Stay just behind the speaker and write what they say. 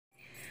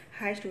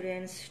Hi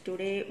students,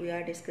 today we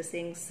are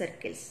discussing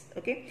circles.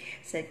 Okay,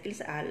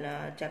 circles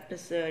are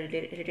chapters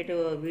related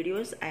to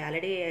videos. I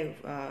already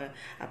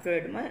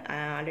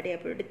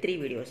uploaded 3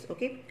 videos.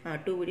 Okay,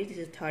 2 videos. This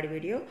is third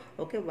video.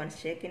 Okay, once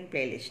check in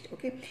playlist.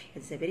 Okay,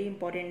 it's a very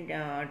important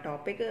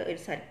topic.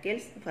 It's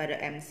circles for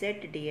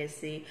eamcet,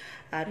 DSC,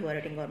 or who are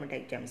writing government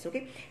exams.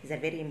 Okay, it's a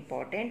very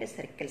important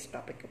circles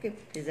topic. Okay,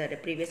 these are the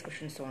previous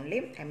questions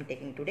only I am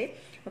taking today.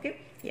 Okay,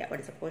 yeah, what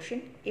is the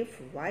question?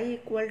 If y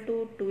equal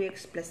to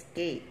 2x plus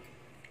k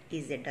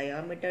is the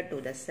diameter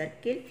to the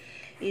circle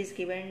is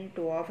given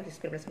to of x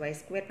square plus y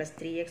square plus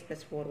 3x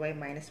plus 4y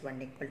minus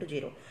 1 equal to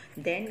 0,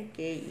 then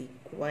k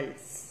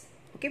equals,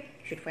 okay,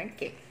 you should find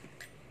k.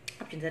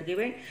 Options are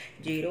given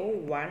 0,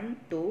 1,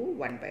 2,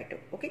 1 by 2.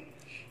 Okay,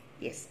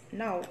 yes.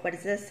 Now what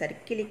is the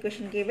circle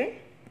equation given?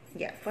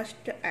 Yeah, first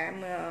I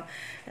am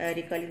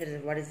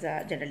recalling what is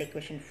the general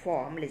equation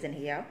form. Listen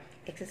here: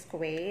 x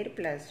square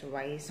plus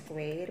y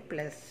square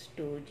plus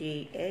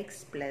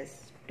 2gx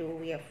plus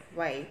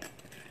 2fy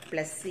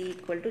plus c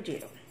equal to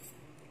 0.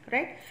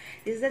 Right,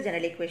 this is the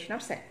general equation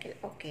of circle.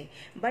 Okay,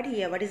 but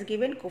here what is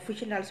given?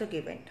 Coefficient also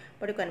given,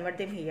 but you convert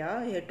them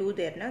here 2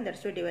 there now,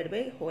 that's why divided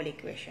by whole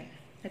equation.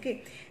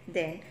 Okay,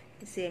 then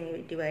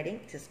same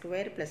dividing x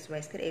square plus y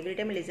square. Every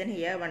time listen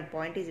here, one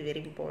point is very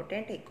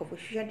important. A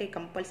coefficient, a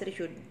compulsory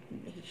should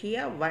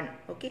here 1.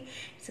 Okay,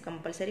 it's a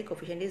compulsory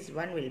coefficient is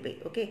 1 will be.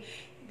 Okay,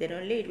 then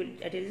only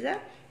it is the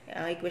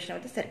equation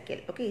of the circle.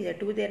 Okay, here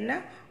 2 there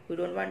now, we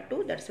don't want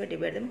 2, that's why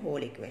divide them whole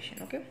equation.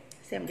 Okay,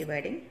 same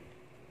dividing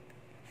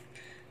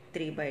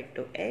 3 by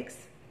 2x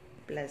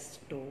plus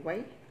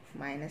 2y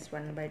minus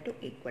 1 by 2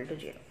 equal to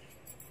 0.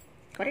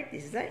 Correct?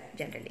 This is the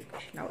general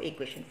equation. Now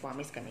equation form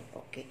is coming.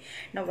 Okay,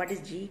 now what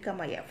is g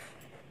comma f?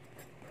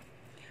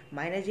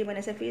 Minus g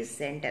minus f is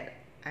center.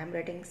 I am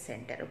writing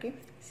center. Okay,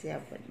 c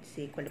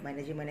equal to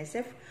minus g minus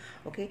f.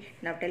 Okay,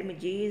 now tell me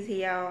g is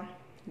here.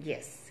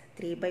 Yes,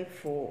 3 by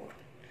 4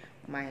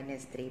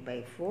 minus 3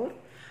 by 4.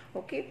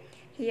 Okay,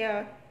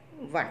 here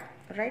 1,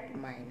 right,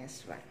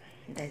 minus 1.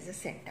 That is the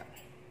center.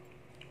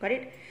 Got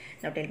it?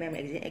 Now tell me,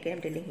 again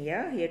I'm telling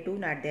here 2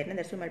 not there, and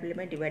that's why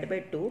multiply divided by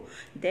 2.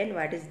 Then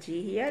what is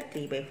g here?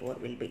 3 by 4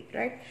 will be,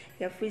 right?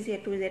 F is here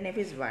 2 is there, and f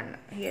is 1.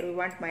 Here we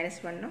want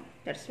minus 1 now,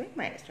 that's why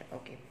minus 1.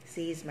 Okay,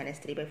 c is minus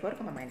 3 by 4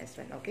 comma minus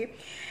 1. Okay,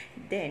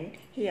 then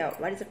here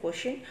what is the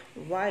question?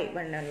 Y,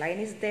 one line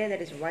is there,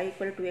 that is y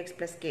equal to 2x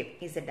plus k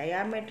is the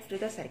diameter to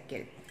the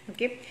circle.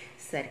 Okay,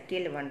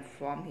 circle one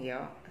form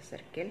here,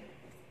 circle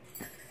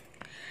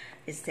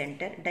is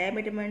center.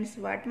 Diameter means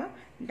what, ma?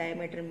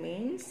 Diameter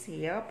means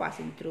here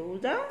passing through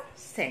the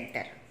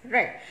center,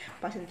 right?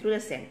 Passing through the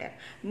center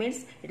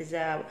means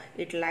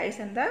it lies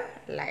on the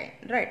line,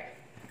 right?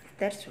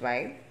 That's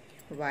why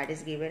what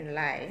is given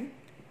line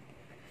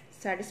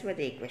satisfy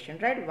the equation,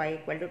 right? Y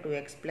equal to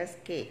 2x plus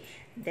k.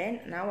 Then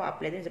now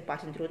apply this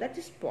passing through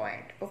this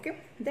point. Okay,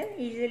 then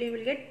easily you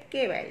will get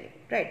k value,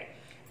 right?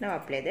 Now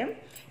apply them.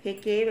 Here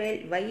k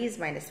value, y is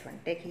minus 1.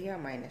 Take here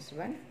minus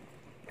 1.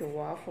 2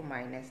 of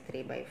minus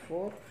 3 by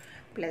 4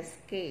 plus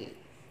k.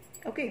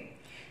 Okay,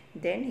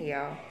 then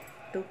here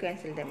 2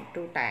 cancel them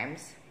 2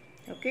 times.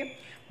 Okay,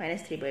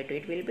 minus 3 by 2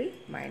 it will be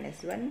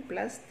minus 1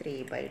 plus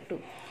 3 by 2.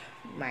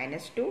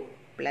 Minus 2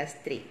 plus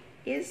 3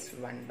 is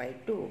 1 by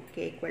 2.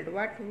 K equal to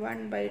what?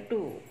 1 by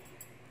 2.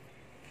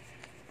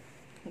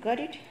 Got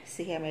it?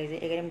 See here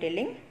again I'm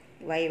telling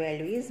y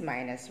value is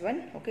minus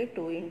 1. Okay,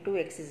 2 into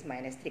x is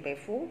minus 3 by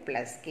 4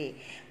 plus k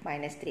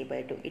minus 3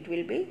 by 2. It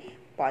will be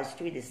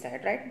positive this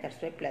side, right?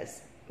 That's why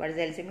plus. What is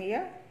the LCM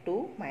here?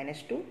 2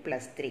 minus 2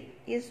 plus 3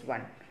 is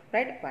 1,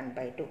 right? 1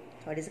 by 2.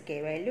 What is the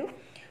k value?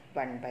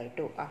 1 by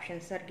 2.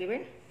 Options are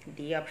given.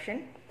 D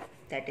option,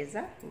 that is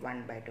a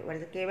 1 by 2. What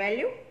is the k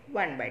value?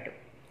 1 by 2.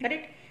 Got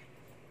it?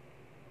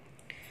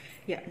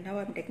 Yeah, now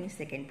I am taking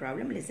second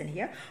problem. Listen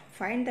here.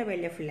 Find the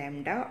value of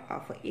lambda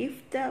of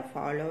if the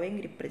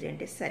following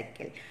represent a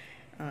circle.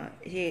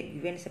 Here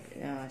given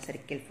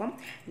circle form: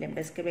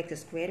 lambda square x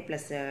square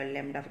plus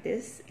lambda of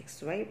this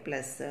xy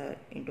plus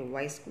into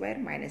y square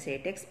minus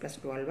 8x plus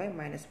 12y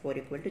minus 4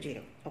 equal to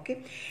 0.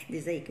 Okay, this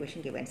is the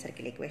equation given,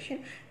 circle equation.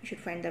 You should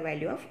find the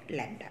value of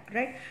lambda,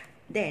 right?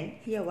 Then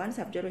here once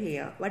observe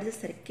here what is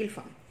the circle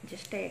form.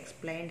 Just I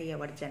explained here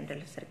what is general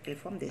circle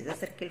form. This is the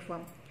circle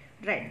form,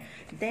 right?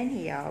 Then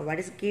here what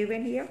is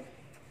given here?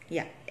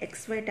 Yeah,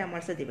 xy term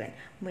also given.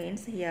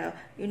 Means here,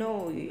 you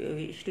know,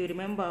 you should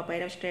remember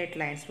pair of straight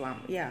lines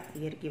form. Yeah,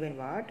 here given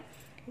what?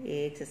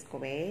 Ax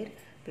square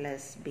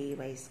plus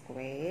by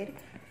square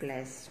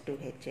plus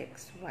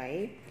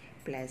 2hxy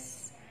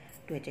plus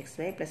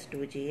 2hxy plus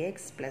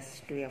 2gx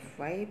plus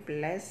 2fy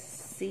plus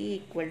c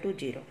equal to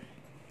 0.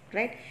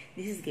 Right,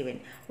 this is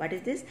given. What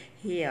is this?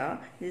 Here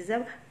this is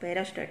a pair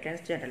of straight lines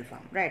general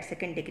form, right?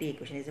 Second degree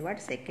equation is what?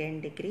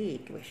 Second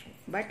degree equation.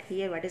 But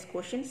here what is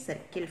question?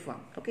 Circle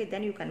form. Okay,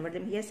 then you convert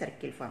them here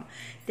circle form.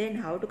 Then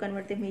how to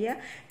convert them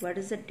here? What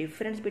is the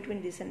difference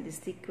between this and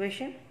this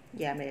equation?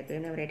 Yeah, I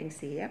am writing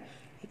C here: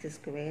 x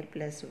square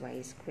plus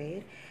y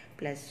square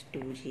plus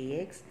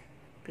 2gx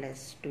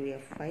plus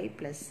 2fy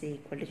plus c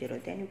equal to 0.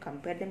 Then you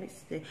compare them.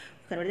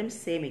 convert them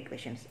same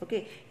equations.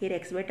 Okay, here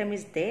xy term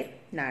is there,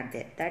 not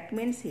there. That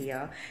means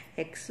here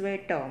xy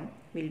term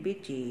will be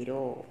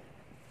 0.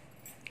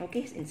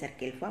 Okay, in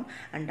circle form,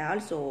 and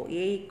also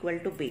a equal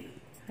to b,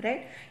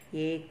 right?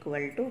 A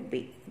equal to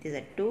b. These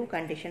are two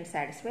conditions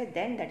satisfied,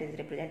 then that is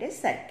represented as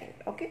circle.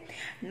 Okay,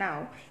 now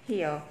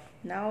here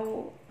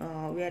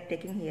we are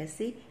taking here,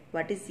 see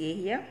what is a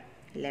here,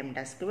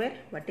 lambda square,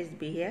 what is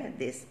b here,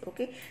 this.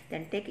 Okay,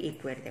 then take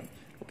equate them.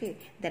 Okay,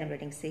 then I'm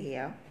writing, say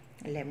here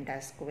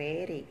lambda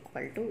square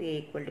equal to a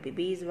equal to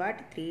b is what,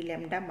 3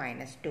 lambda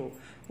minus 2.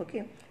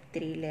 Okay,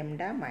 3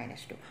 lambda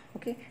minus 2.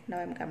 Okay, now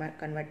I'm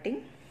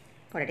converting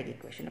quadratic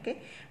equation. Okay,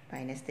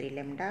 minus 3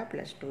 lambda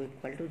plus 2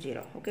 equal to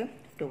 0. Okay,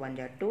 2 1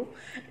 are 2,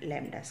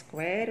 lambda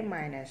square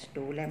minus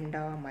 2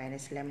 lambda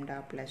minus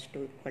lambda plus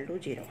 2 equal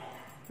to 0,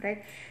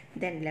 right?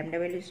 Then lambda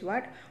value is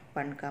what,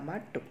 1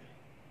 comma 2.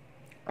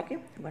 Okay,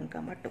 1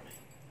 comma 2.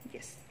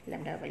 Yes,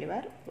 lambda values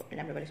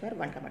are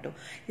 1 comma 2.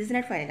 This is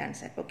not final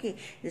answer. Okay,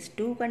 this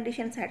two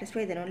conditions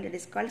satisfied, then only it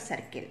is called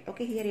circle.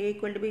 Okay, here a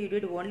equal to b, you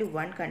did only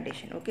one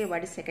condition. Okay,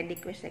 what is second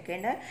equation?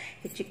 Second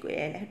h equal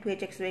to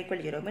hxy equal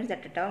to 0 means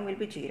that the term will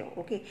be 0.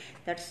 Okay,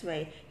 that's why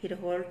here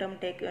whole term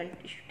take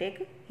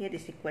here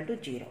this equal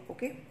to 0.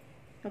 Okay,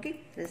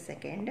 this is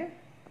second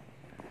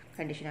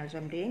condition also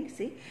I'm doing.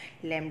 See,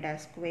 lambda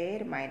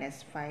square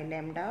minus 5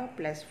 lambda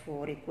plus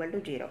 4 equal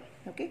to 0.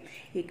 Okay,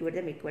 equate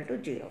them equal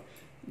to 0.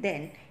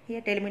 Then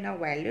here tell me now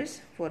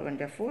values. 4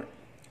 1 are 4,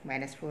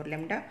 minus 4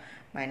 lambda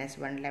minus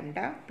 1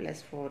 lambda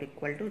plus 4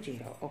 equal to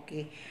 0.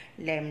 Okay,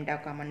 lambda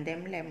common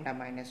them, lambda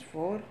minus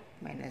 4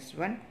 minus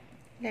 1,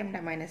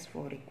 lambda minus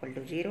 4 equal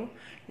to 0.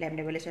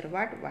 Lambda values are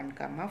what, 1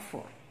 comma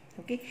 4.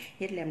 Okay,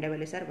 here lambda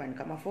values are 1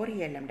 comma 4,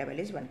 here lambda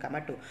value is 1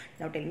 comma 2.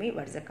 Now tell me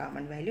what is the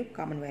common value.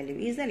 Common value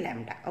is a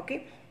lambda.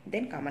 Okay,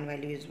 then common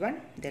value is 1,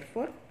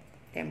 therefore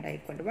lambda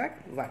equal to what,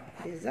 1.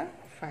 This is the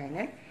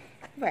final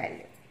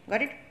value.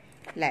 Got it?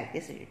 Like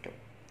this you do.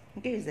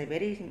 Okay, it's a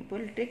very simple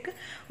trick.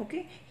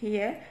 Okay,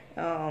 here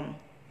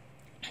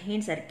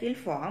in circle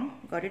form,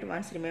 got it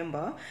once,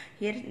 remember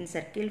here in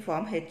circle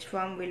form h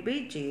form will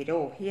be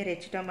 0. Here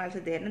h term also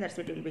there, no? That's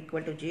what it will be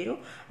equal to 0,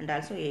 and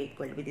also a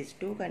equal to b. These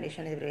two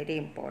conditions is very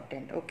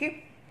important.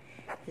 Okay,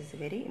 this is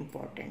very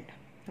important.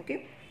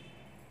 Okay,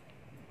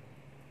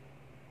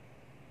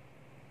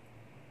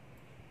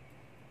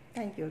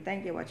 thank you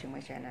for watching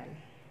my channel.